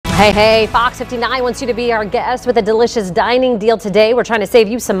Hey, Fox 59 wants you to be our guest with a delicious dining deal today. We're trying to save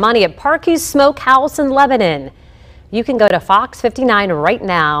you some money at Parky's Smokehouse in Lebanon. You can go to Fox 59 right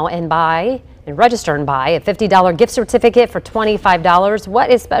now and register and buy a $50 gift certificate for $25. What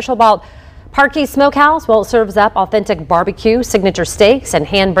is special about Parky's Smokehouse? Well, it serves up authentic barbecue, signature steaks, and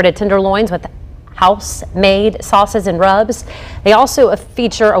hand-breaded tenderloins with house-made sauces and rubs. They also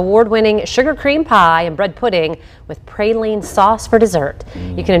feature award-winning sugar cream pie and bread pudding with praline sauce for dessert.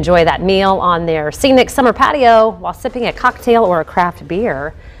 You can enjoy that meal on their scenic summer patio while sipping a cocktail or a craft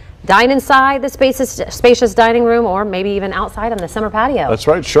beer. Dine inside the spacious dining room or maybe even outside on the summer patio. That's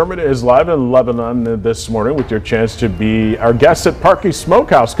right. Sherman is live in Lebanon this morning with your chance to be our guest at Parky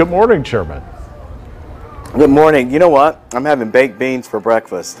Smokehouse. Good morning, Sherman. Good morning. You know what? I'm having baked beans for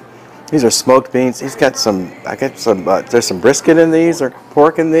breakfast. These are smoked beans. He's got some, there's some brisket in these or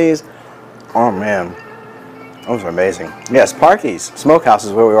pork in these. Oh man, those are amazing. Yes, Parky's Smokehouse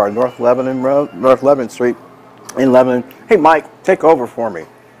is where we are, North Lebanon Street in Lebanon. Hey Mike, take over for me.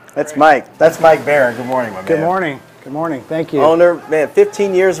 That's Mike. That's Mike Barron. Good morning, my man. Good morning. Good morning. Thank you. Owner, man,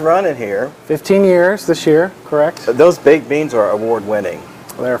 15 years running here. 15 years this year, correct? Those baked beans are award-winning.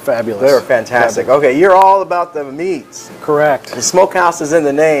 They're fabulous. They're fantastic. Okay, you're all about the meats. Correct. The Smokehouse is in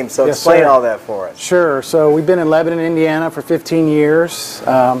the name, so yes, explain sir. all that for us. Sure. So we've been in Lebanon, Indiana for 15 years.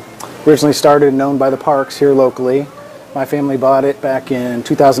 Originally started and owned by the Parks here locally. My family bought it back in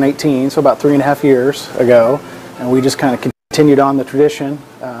 2018, so about 3.5 years ago, and we just kind of continued on the tradition.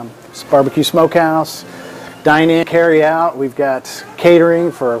 It's barbecue smokehouse, dine in, carry out. We've got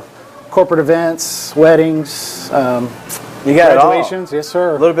catering for corporate events, weddings, you got graduations. It all. Yes,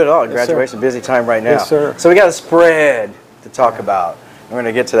 sir. A little bit of all. Yes, Graduation, sir. busy time right now. Yes, sir. So we got a spread to talk about. We're going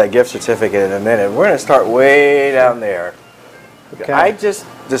to get to that gift certificate in a minute. We're going to start way down there. Okay. I just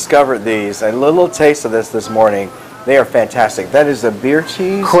discovered these. A little taste of this morning. They are fantastic. That is the beer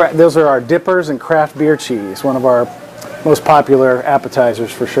cheese? Correct. Those are our dippers and craft beer cheese. One of our most popular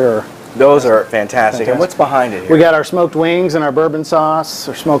appetizers for sure. Those are fantastic. And what's behind it here? We got our smoked wings and our bourbon sauce.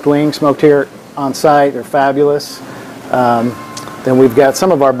 Our smoked wings, smoked here on site. They're fabulous. Then we've got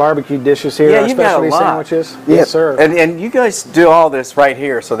some of our barbecue dishes here. Yeah, our you've got a specialty lot. sandwiches. Yeah. Yes, sir. And you guys do all this right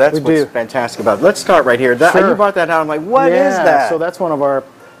here, so that's what's fantastic about it. Let's start right here. Sure. You brought that out. I'm like, what is that? So that's one of our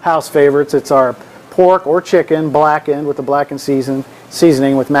house favorites. It's our pork or chicken blackened with the blackened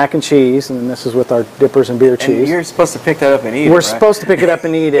seasoning with mac and cheese, and then this is with our dippers and beer cheese. And you're supposed to pick that up and eat it, We're right? supposed to pick it up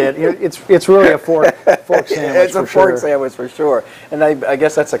and eat it. It's really a fork sandwich. It's a fork sandwich for sure. And I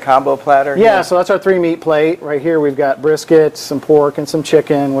guess that's a combo platter? Yeah, so that's our 3-meat plate. Right here we've got brisket, some pork, and some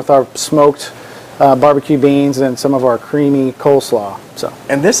chicken with our smoked barbecue beans and some of our creamy coleslaw. So.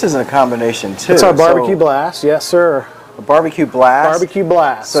 And this is a combination too. It's our barbecue blast, yes sir. A barbecue blast? Barbecue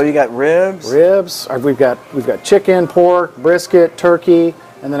blast. So you got ribs? Ribs. We've got chicken, pork, brisket, turkey,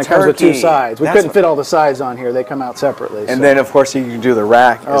 and then it comes with 2 sides. We couldn't fit all the sides on here. They come out separately. And then, of course, you can do the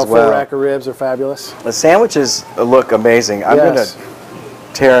rack as well. Full rack of ribs are fabulous. The sandwiches look amazing. I'm going to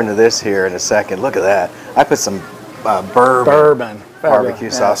tear into this here in a second. Look at that. I put some bourbon barbecue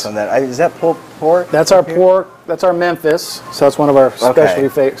sauce on that. Is that pulled pork? That's our pork. That's our Memphis. So that's one of our specialty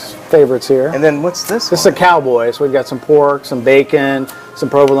favorites here. And then what's this? This is a cowboy. So we've got some pork, some bacon, some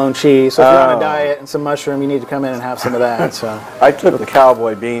provolone cheese. So if you're on a diet and some mushroom, you need to come in and have some of that. So I took the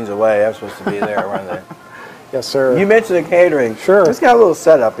cowboy beans away. I'm supposed to be there, weren't they? Yes, sir. You mentioned the catering. Sure. It's got a little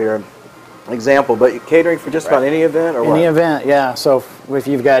setup here. Example, but catering for just about any event or what? Any event, yeah. So if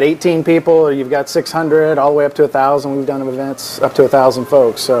you've got 18 people or you've got 600, all the way up to 1,000, we've done events up to 1,000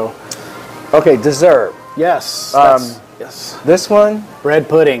 folks. So, okay, dessert. Yes. Yes. This one, bread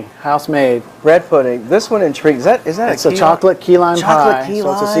pudding, house made. Bread pudding. This one intrigues. Is that it's a chocolate key lime pie.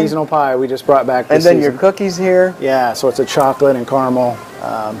 So it's a seasonal pie we just brought back. And then your cookies here. Yeah. So it's a chocolate and caramel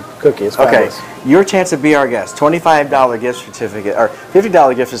cookie. It's fabulous. Okay. Your chance to be our guest. $25 gift certificate or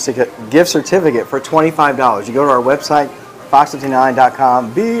 $50 gift certificate for $25. You go to our website,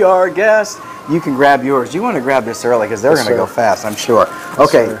 fox59.com. Be our guest. You can grab yours. You want to grab this early because they're going to go fast, I'm sure.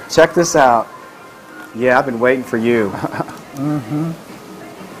 Okay. Check this out. Yeah, I've been waiting for you.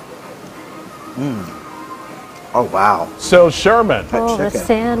 Oh, wow. So, Sherman, the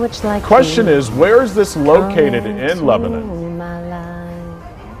sandwich like question is, where is this located in Lebanon?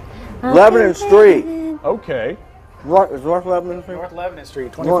 Lebanon Street. Okay. Is North Lebanon Street? North Lebanon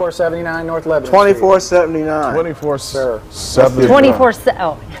Street, 2479 North Lebanon 2479. 24/7.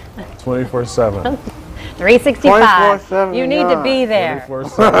 24/7. 365. You need to be there.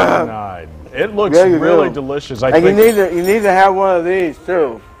 24/79. It looks really delicious. I think you need to have one of these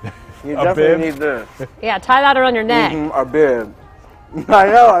too. You definitely need this. Yeah, tie that around your neck. A bib. I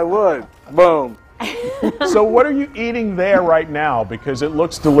know I would. Boom. So what are you eating there right now? Because it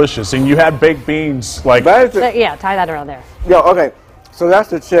looks delicious, and you had baked beans like. Yeah, tie that around there. Yeah, okay. So that's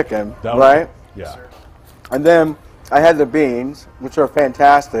the chicken, right? Yeah. And then I had the beans, which are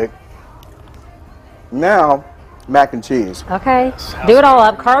fantastic. Now, mac and cheese. Okay, do it all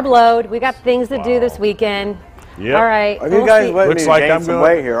up. Carb load. We got things to do this weekend. Yep. All right. You guys let me Looks like gain I'm some going.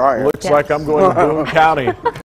 weight here, aren't you? Looks like I'm going to Boone County.